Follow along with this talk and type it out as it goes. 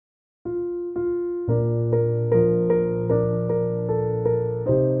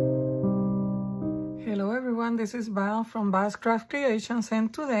everyone, this is Val from Vals Crafts Creations,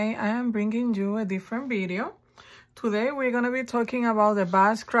 and today I am bringing you a different video. Today we're going to be talking about the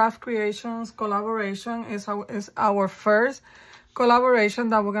Vals Crafts Creations collaboration. It's our first collaboration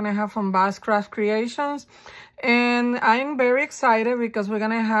that we're going to have from Vals Crafts Creations, and I'm very excited because we're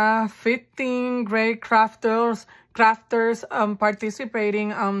going to have 15 great crafters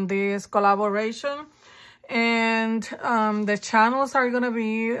participating on this collaboration. And the channels are going to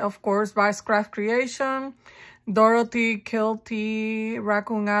be, of course, Vals Crafts Creation, Dorothy Kilty,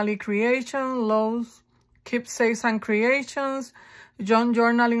 Raccoon Alley Creation, Lowe's Keepsakes and Creations, John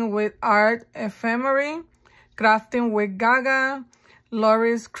Journaling with Art Ephemery, Crafting with Gaga,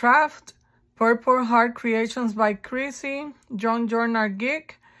 Lori's Craft, Purple Heart Creations by Chrissy, John Journal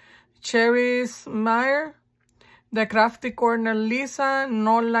Geek, Cherry's Meyer, The Crafty Corner Lisa,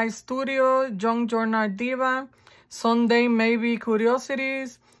 No Light Studio, Young Journal Diva, Sunday Maybe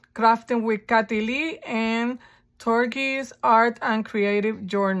Curiosities, Crafting with Kathy Lee, and Turkey's Art and Creative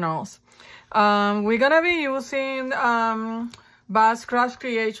Journals. We're gonna be using Vals Crafts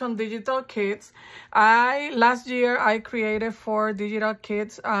Creation digital kits. Last year I created 4 digital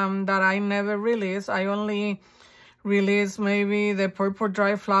kits that I never released. I only release maybe the purple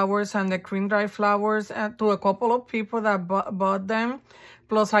dry flowers and the cream dry flowers to a couple of people that bought them,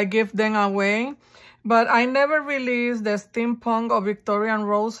 plus I give them away, but I never released the Steampunk or Victorian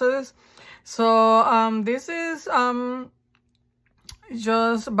Roses. So this is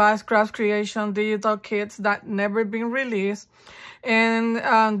just Vals Crafts Creation digital kits that never been released,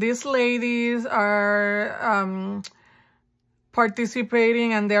 and these ladies are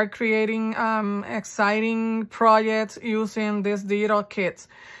participating, and they're creating exciting projects using these digital kits.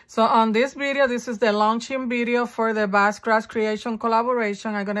 So on this video, this is the launching video for the Vals Crafts Creation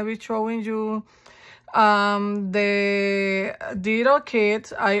collaboration. I'm going to be showing you the digital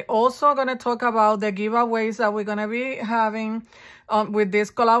kits. I also going to talk about the giveaways that we're going to be having with this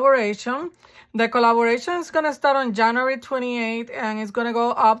collaboration. The collaboration is going to start on January 28th and it's going to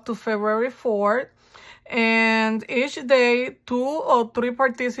go up to February 4th. And each day, 2 or 3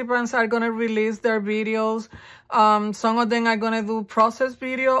 participants are going to release their videos. Some of them are going to do process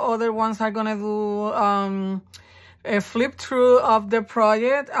video. Other ones are going to do a flip through of the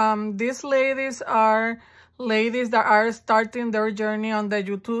project. These ladies are ladies that are starting their journey on the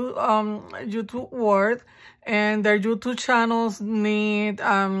YouTube world. And their YouTube channels need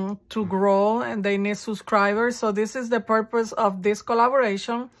to grow, and they need subscribers. So this is the purpose of this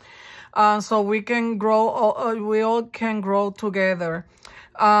collaboration. So we can grow, we all can grow together.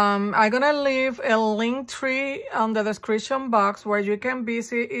 I'm gonna leave a link tree on the description box where you can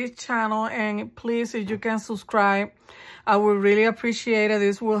visit each channel, and please, if you can subscribe, I would really appreciate it.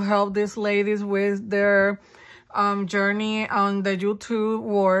 This will help these ladies with their journey on the YouTube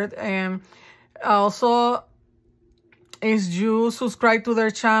world. And also, if you subscribe to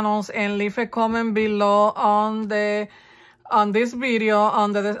their channels and leave a comment below on this video,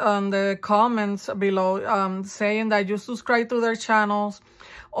 on the comments below, saying that you subscribe to their channels.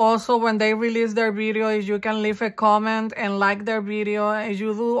 Also, when they release their video, if you can leave a comment and like their video, if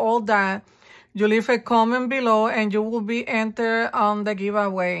you do all that, you leave a comment below and you will be entered on the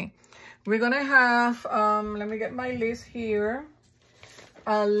giveaway. We're gonna have, let me get my list here.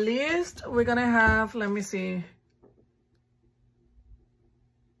 A list, we're gonna have, let me see.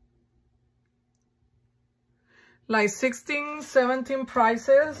 Like 16, 17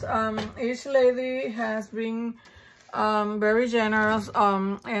 prizes. Each lady has been very generous,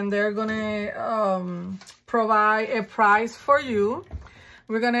 and they're gonna provide a prize for you.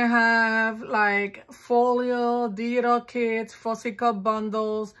 We're gonna have like folio, digital kits, fussy cup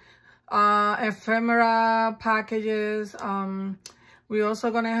bundles, ephemera packages. We're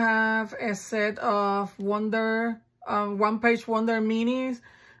also gonna have a set of one-page wonder minis,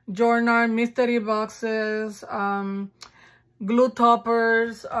 journal, mystery boxes, glue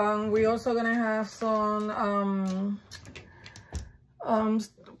toppers. We also gonna have some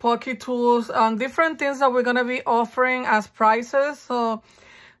pocket tools, different things that we're gonna be offering as prizes. So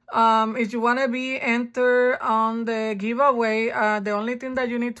if you want to be entered on the giveaway, the only thing that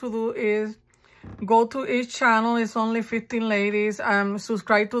you need to do is go to each channel. It's only 15 ladies.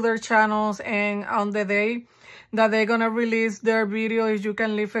 Subscribe to their channels, and on the day that they're gonna release their video, if you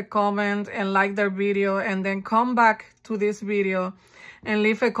can leave a comment and like their video, and then come back to this video and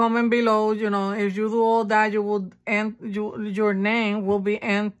leave a comment below. You know, if you do all that, you would your name will be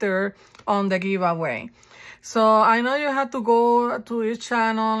entered on the giveaway. So I know you have to go to each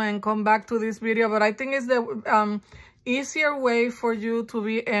channel and come back to this video, but I think it's the easier way for you to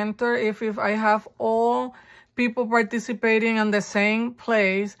be entered if I have all people participating in the same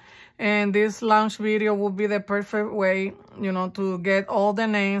place. And this launch video will be the perfect way, you know, to get all the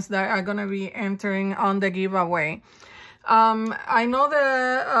names that are going to be entering on the giveaway. I know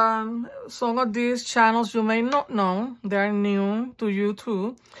that some of these channels you may not know, they're new to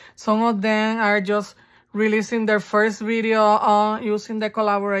YouTube. Some of them are just releasing their first video using the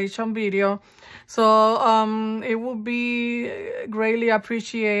collaboration video. So it would be greatly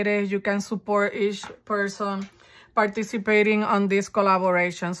appreciated. You can support each person participating on this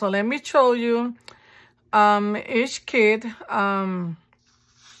collaboration. So let me show you each kit.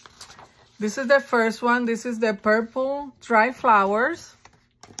 This is the first one. This is the purple dry flowers.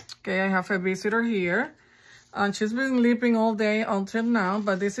 Okay, I have a visitor here. And she's been sleeping all day until now.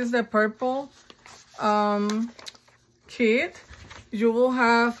 But this is the purple kit. You will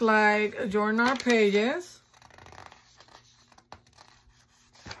have like journal pages.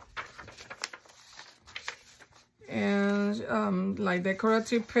 And like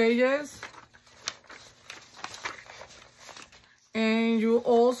decorative pages. And you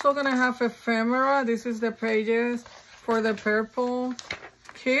also gonna have ephemera. This is the pages for the purple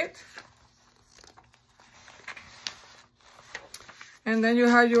kit. And then you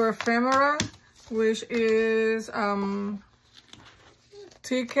have your ephemera, which is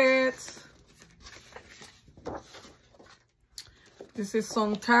tickets. This is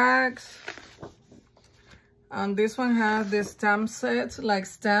some tags. And this one has the stamp sets, like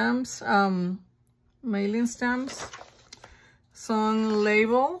stamps, mailing stamps. Some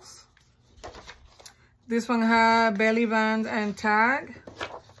labels. This one has belly band and tag.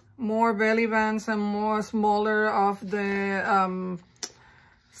 More belly bands and more smaller of the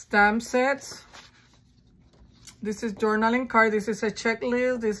stamp sets. This is journaling card. This is a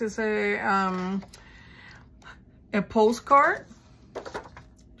checklist. This is a postcard.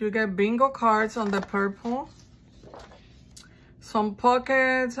 You get bingo cards on the purple. Some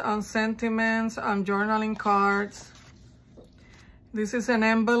pockets and sentiments and journaling cards. This is an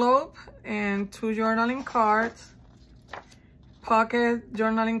envelope and 2 journaling cards, pocket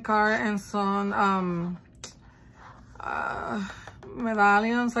journaling card, and some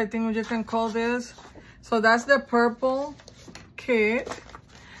medallions, I think you can call this. So that's the purple kit.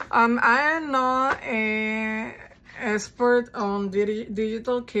 I am not an expert on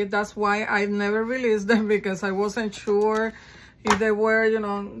digital kit. That's why I never released them, because I wasn't sure if they were, you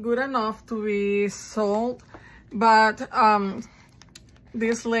know, good enough to be sold. But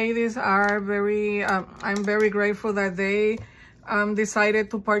these ladies are very, I'm very grateful that they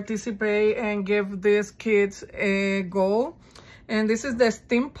decided to participate and give these kids a go. And this is the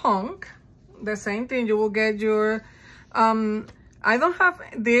Steampunk. The same thing, you will get your, I don't have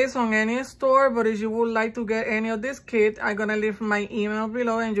this on any store, but if you would like to get any of this kit, I'm gonna leave my email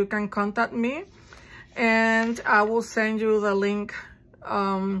below and you can contact me. And I will send you the link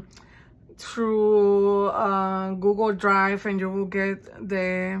through Google Drive, and you will get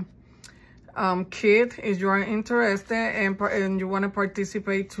the kit if you are interested and you want to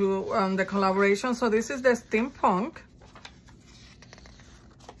participate to the collaboration. So this is the Steampunk.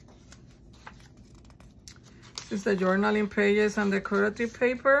 This is the journaling pages and decorative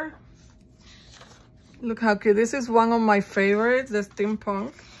paper. Look how cute. This is one of my favorites, the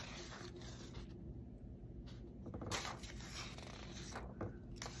Steampunk.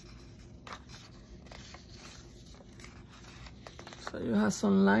 So you have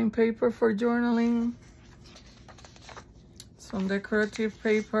some line paper for journaling, some decorative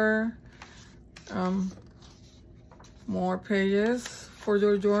paper, more pages for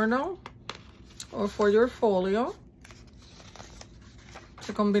your journal or for your folio. It's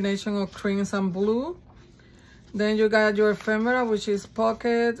a combination of creams and blue. Then you got your ephemera, which is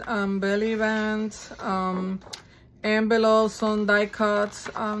pocket, belly bands, envelopes, some die cuts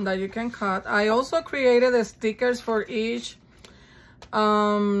that you can cut. I also created the stickers for each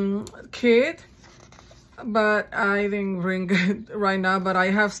kit, but I didn't bring it right now, but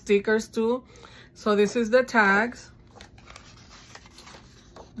I have stickers too. So this is the tags.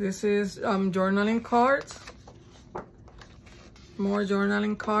 This is journaling cards, more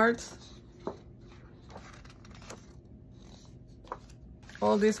journaling cards.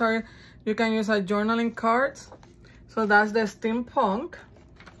 All these are, you can use as journaling cards. So that's the Steampunk.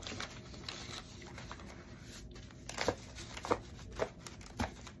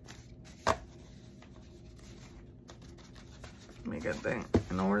 Let me get them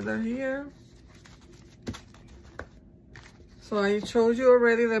in order here. So I showed you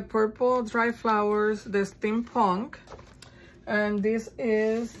already the purple dry flowers, the Steampunk. And this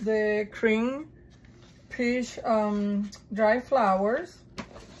is the cream peach dry flowers.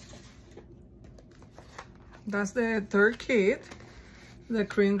 That's the third kit, the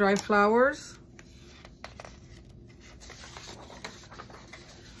cream dry flowers.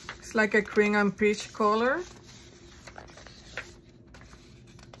 It's like a cream and peach color.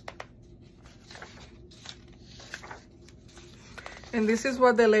 And this is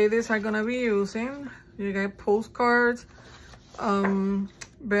what the ladies are gonna be using. You get postcards,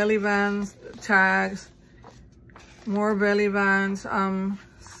 belly bands, tags, more belly bands.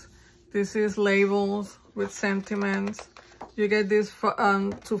 This is labels with sentiments. You get this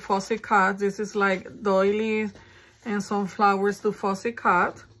to fussy cut. This is like doilies and some flowers to fussy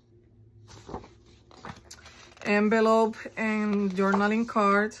cut. Envelope and journaling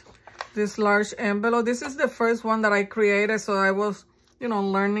cards. This large envelope. This is the first one that I created, so I was, you know,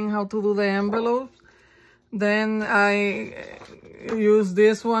 learning how to do the envelopes. Then I use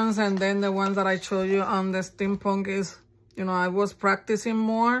these ones, and then the ones that I showed you on the Steampunk is, you know, I was practicing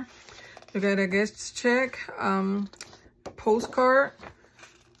more. You get a guest check, postcard,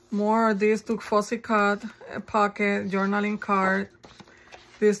 more of these to fussy cut, a pocket, journaling card,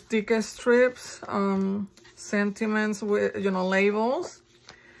 these sticker strips, sentiments with, you know, labels.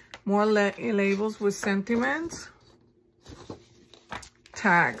 More labels with sentiments,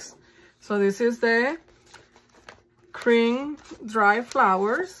 tags. So this is the cream dry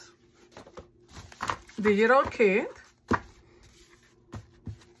flowers digital kit.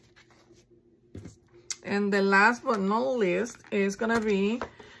 And the last but not least is gonna be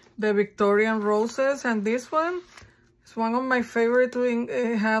the Victorian Roses. And this one is one of my favorite to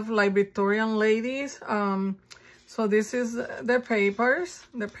have, like Victorian ladies. So this is the papers,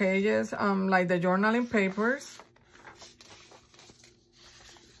 the pages, like the journaling papers.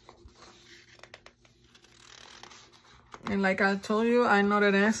 And like I told you, I'm not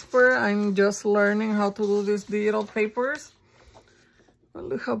an expert. I'm just learning how to do these digital papers. But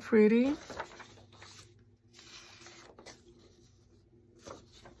look how pretty.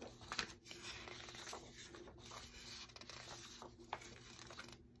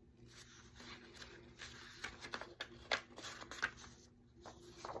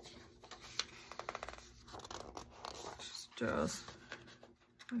 Just,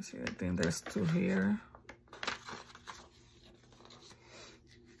 let's see, I think there's two here.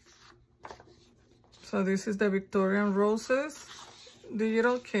 So this is the Victorian Roses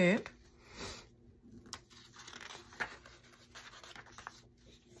digital kit.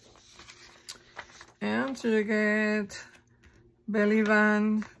 And you get belly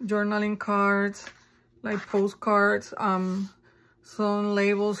band, journaling cards, like postcards, some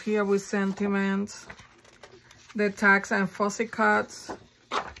labels here with sentiments, the tags and fussy cuts,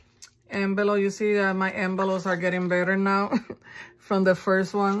 envelope. You see that my envelopes are getting better now from the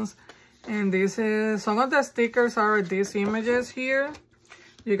first ones. And this is, some of the stickers are these images here.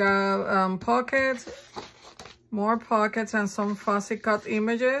 You got pockets, more pockets, and some fussy cut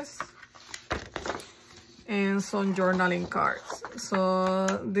images, and some journaling cards. So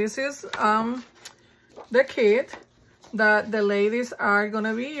this is the kit that the ladies are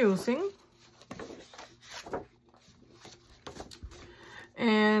gonna be using.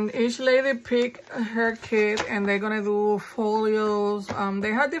 And each lady pick her kit, and they're gonna do folios.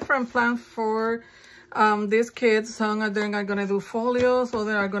 They have different plans for these kits. Some of them are gonna do folios,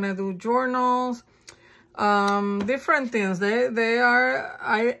 others are gonna do journals, different things. They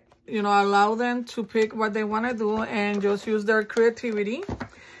are, you know, allow them to pick what they wanna do and just use their creativity.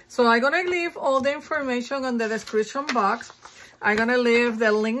 So I'm gonna leave all the information on the description box. I'm gonna leave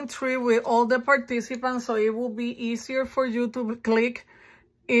the link tree with all the participants, so it will be easier for you to click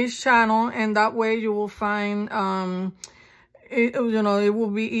each channel, and that way you will find it, you know, it will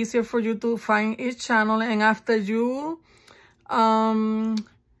be easier for you to find each channel. And after you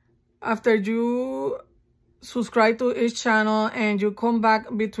subscribe to each channel and you come back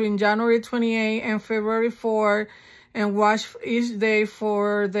between January 28 and February 4 and watch each day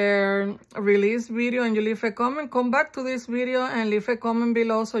for their release video, and you leave a comment, come back to this video and leave a comment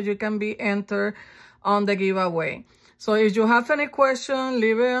below so you can be entered on the giveaway. So if you have any question,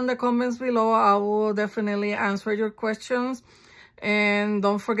 leave it in the comments below. I will definitely answer your questions. And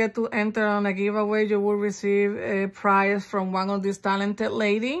don't forget to enter on the giveaway. You will receive a prize from one of these talented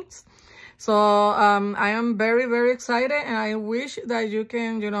ladies. So I am very, very excited, and I wish that you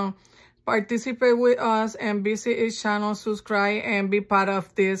can, you know, participate with us and visit each channel, subscribe, and be part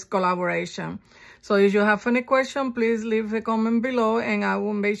of this collaboration. So if you have any question, please leave a comment below, and I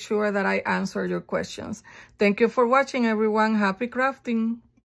will make sure that I answer your questions. Thank you for watching, everyone. Happy crafting.